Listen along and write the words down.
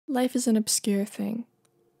Life is an obscure thing.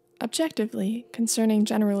 Objectively, concerning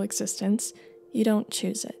general existence, you don't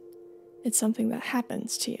choose it. It's something that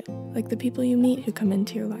happens to you, like the people you meet who come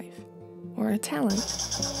into your life. Or a talent.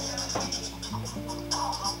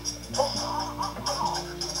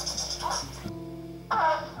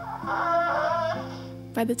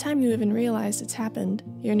 By the time you even realize it's happened,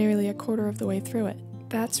 you're nearly a quarter of the way through it.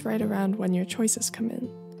 That's right around when your choices come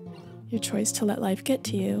in. Your choice to let life get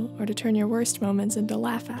to you, or to turn your worst moments into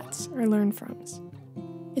laugh-ats or learn-froms.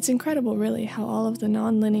 It's incredible, really, how all of the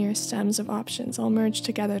non-linear stems of options all merge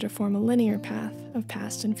together to form a linear path of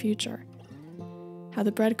past and future. How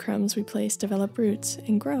the breadcrumbs we place develop roots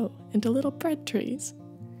and grow into little bread trees.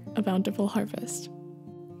 A bountiful harvest.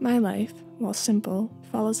 My life, while simple,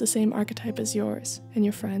 follows the same archetype as yours, and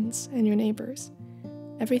your friends, and your neighbors.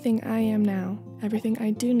 Everything I am now, everything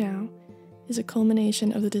I do now, is a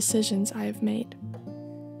culmination of the decisions I have made.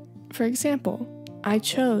 For example, I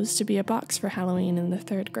chose to be a box for Halloween in the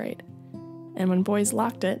 3rd grade, and when boys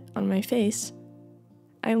locked it on my face,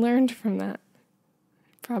 I learned from that.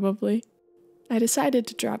 Probably. I decided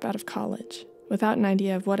to drop out of college, without an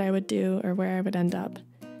idea of what I would do or where I would end up.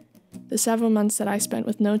 The several months that I spent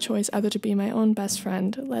with no choice other to be my own best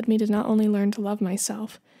friend led me to not only learn to love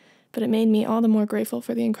myself, but it made me all the more grateful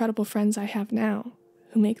for the incredible friends I have now,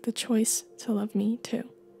 who make the choice to love me too.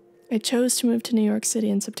 I chose to move to New York City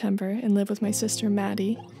in September and live with my sister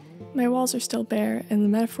Maddie. My walls are still bare, and the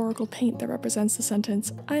metaphorical paint that represents the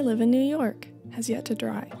sentence, "I live in New York," has yet to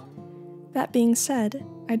dry. That being said,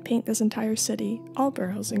 I'd paint this entire city, all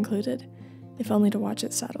boroughs included, if only to watch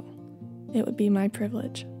it settle. It would be my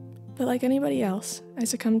privilege. But like anybody else, I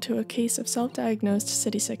succumbed to a case of self-diagnosed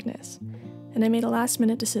city sickness, and I made a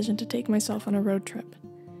last-minute decision to take myself on a road trip.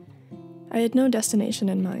 I had no destination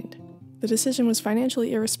in mind. The decision was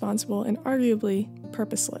financially irresponsible and arguably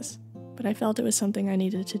purposeless, but I felt it was something I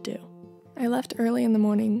needed to do. I left early in the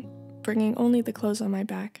morning, bringing only the clothes on my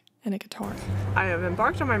back and a guitar. I have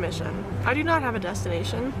embarked on my mission. I do not have a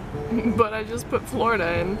destination, but I just put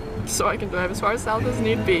Florida in, so I can drive as far south as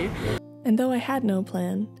need be. And though I had no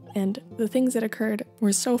plan, and the things that occurred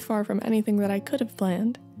were so far from anything that I could have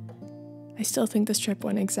planned, I still think this trip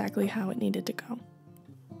went exactly how it needed to go.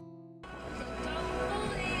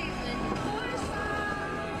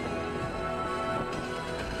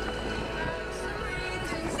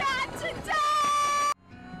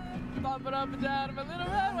 Bumping up and down in my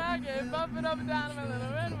little red wagon, bumping up and down in my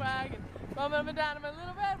little red wagon, bumping up and down in my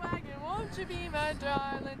little red wagon, won't you be my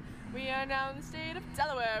darling? We are now in the state of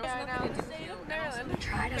Delaware, we are now in the state of Maryland. The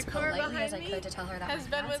car behind me has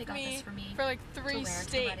been with me for like 3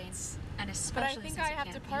 states, but I think I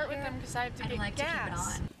have to part with them because I have to get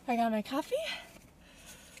gas. I got my coffee.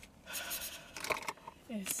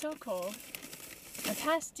 It's so cold. I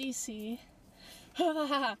passed DC.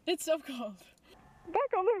 It's so cold.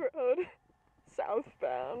 Back on the road,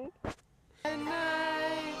 southbound. At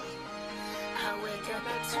night, I wake up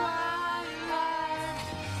at twilight.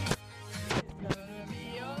 It's gonna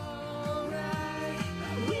be alright.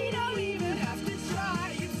 We don't even have to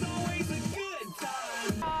try. It's always a good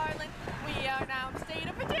time. Darling, we are now in the state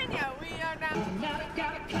of Virginia. We are now.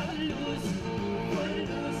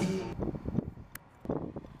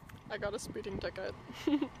 I got a speeding ticket.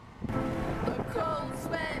 A cold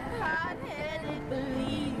sweat, hot-headed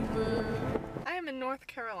believer. I am in North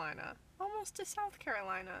Carolina, almost to South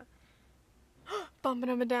Carolina. Bumping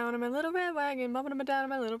up and down in my little red wagon, bumping up and down in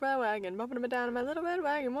my little red wagon, bumping up and down in my little red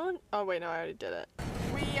wagon. Oh wait, no, I already did it.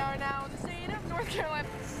 We are now in the state of North Carolina.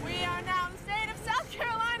 We are now in the state of South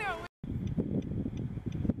Carolina.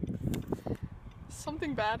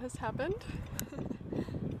 Something bad has happened.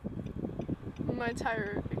 My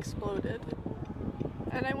tire exploded.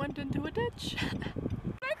 And I went into a ditch.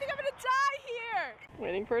 I think I'm gonna die here!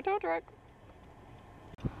 Waiting for a tow truck.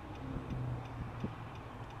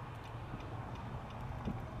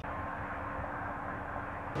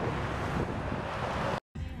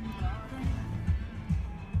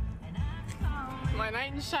 My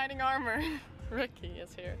knight in shining armor, Ricky,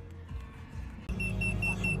 is here.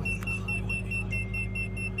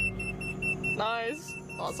 Nice.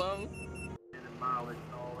 Awesome.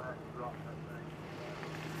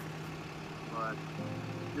 But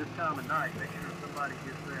this time of night, make sure somebody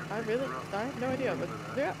gets there. I have no idea, but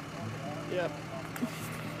yeah. Yep.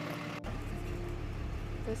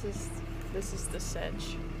 This is the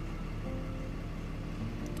sedge.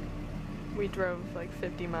 We drove like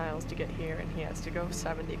 50 miles to get here and he has to go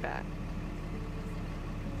 70 back.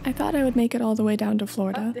 I thought I would make it all the way down to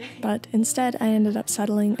Florida, but instead I ended up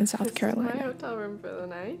settling in South Carolina. This is my hotel room for the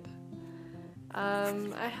night.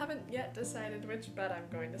 I haven't yet decided which bed I'm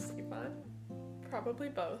going to sleep on. Probably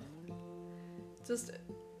both.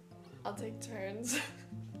 I'll take turns.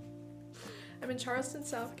 I'm in Charleston,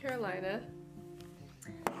 South Carolina.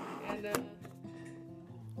 And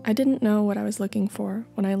I didn't know what I was looking for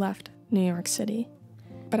when I left New York City.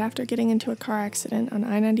 But after getting into a car accident on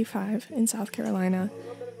I-95 in South Carolina,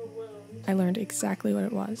 I learned exactly what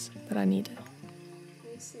it was that I needed.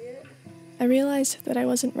 You see it? I realized that I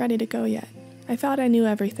wasn't ready to go yet. I thought I knew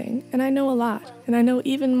everything, and I know a lot, and I know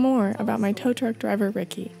even more about my tow truck driver,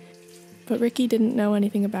 Ricky. But Ricky didn't know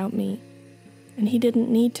anything about me, and he didn't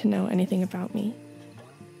need to know anything about me.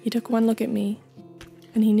 He took one look at me,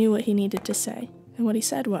 and he knew what he needed to say. And what he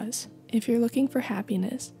said was, if you're looking for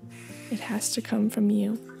happiness, it has to come from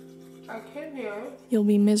you. I came here. You'll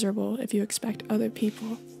be miserable if you expect other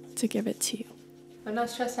people to give it to you. I'm not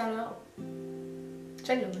stressed out at all.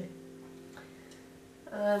 Genuinely.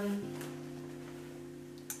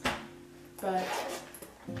 But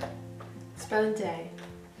it's been a day.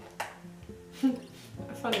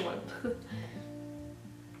 A funny one.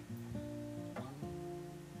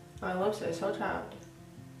 My lips are so chapped.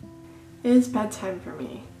 It is bedtime for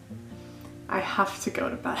me. I have to go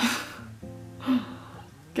to bed.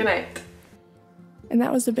 Good night. And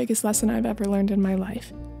that was the biggest lesson I've ever learned in my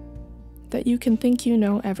life. That you can think you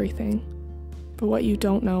know everything, but what you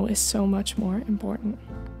don't know is so much more important.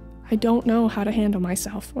 I don't know how to handle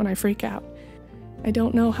myself when I freak out. I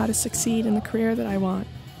don't know how to succeed in the career that I want.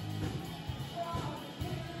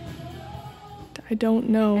 I don't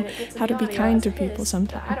know how to be kind to people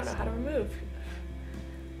sometimes. I don't know how to remove.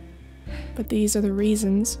 But these are the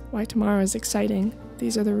reasons why tomorrow is exciting.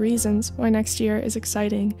 These are the reasons why next year is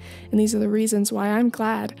exciting. And these are the reasons why I'm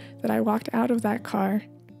glad that I walked out of that car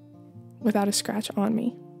without a scratch on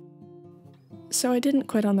me. So I didn't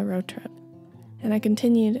quit on the road trip, and I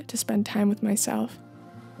continued to spend time with myself.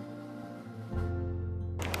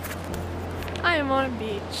 I am on a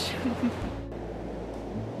beach.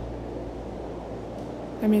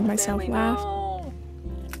 I made myself laugh. No.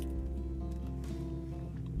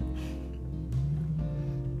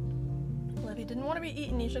 Letty didn't want to be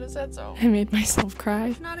eaten, you should have said so. I made myself cry.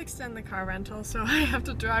 I cannot extend the car rental, so I have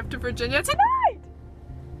to drive to Virginia tonight!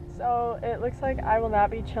 So it looks like I will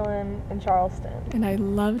not be chilling in Charleston. And I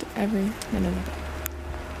loved every minute of it.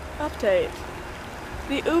 Update.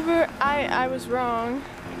 The Uber, I was wrong.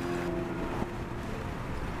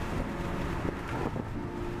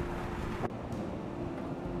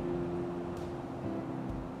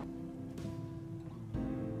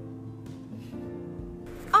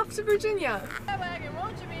 Off to Virginia. Wagon,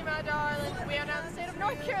 won't you be my darling? We are now in the state of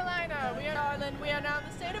North Carolina. We are darling. We are now in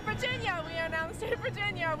the state of Virginia. We are now in the state of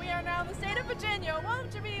Virginia. We are now in the state of Virginia.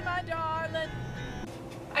 Won't you be my darling?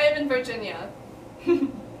 I am in Virginia.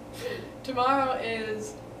 Tomorrow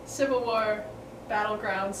is Civil War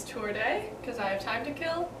Battlegrounds tour day because I have time to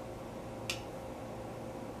kill.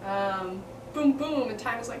 Boom boom, and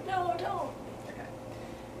time is like, no, don't. Okay.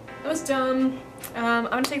 That was dumb. I'm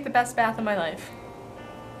gonna take the best bath of my life.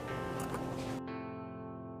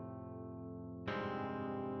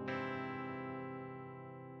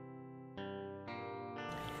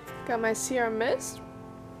 Got my Sierra Mist,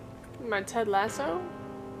 my Ted Lasso,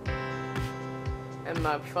 and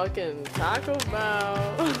my fucking Taco Bell.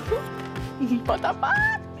 What the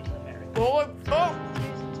fuck? Oh, oh.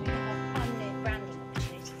 Branding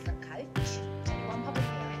opportunity for a coach. One public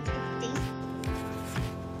appearance,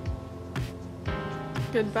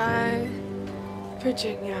 50. Goodbye,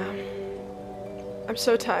 Virginia. I'm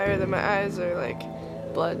so tired that my eyes are like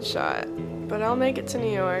bloodshot, but I'll make it to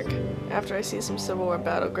New York after I see some Civil War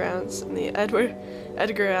Battlegrounds in the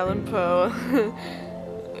Edgar Allan Poe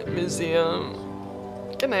Museum.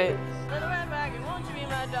 Good night. Little red wagon, won't you be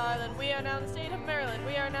my darling? We are now in the state of Maryland.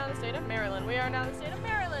 We are now in the state of Maryland. We are now in the state of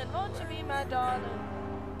Maryland. Won't you be my darling?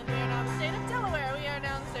 We are now in the state of Delaware. We are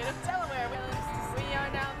now in the state of Delaware. We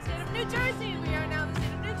are now in the state of New Jersey. We are now in the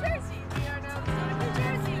state of New Jersey. We are now in the state of New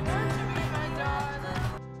Jersey. Won't you be my darling?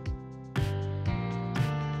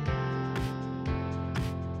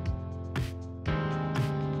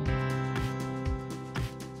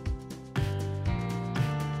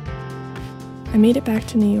 I made it back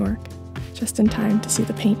to New York, just in time to see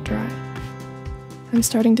the paint dry. I'm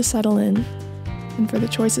starting to settle in, and for the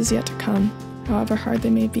choices yet to come, however hard they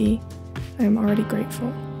may be, I am already grateful.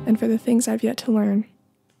 And for the things I've yet to learn,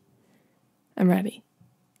 I'm ready.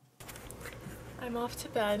 I'm off to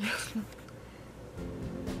bed.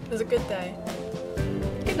 It was a good day.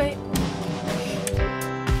 Good night.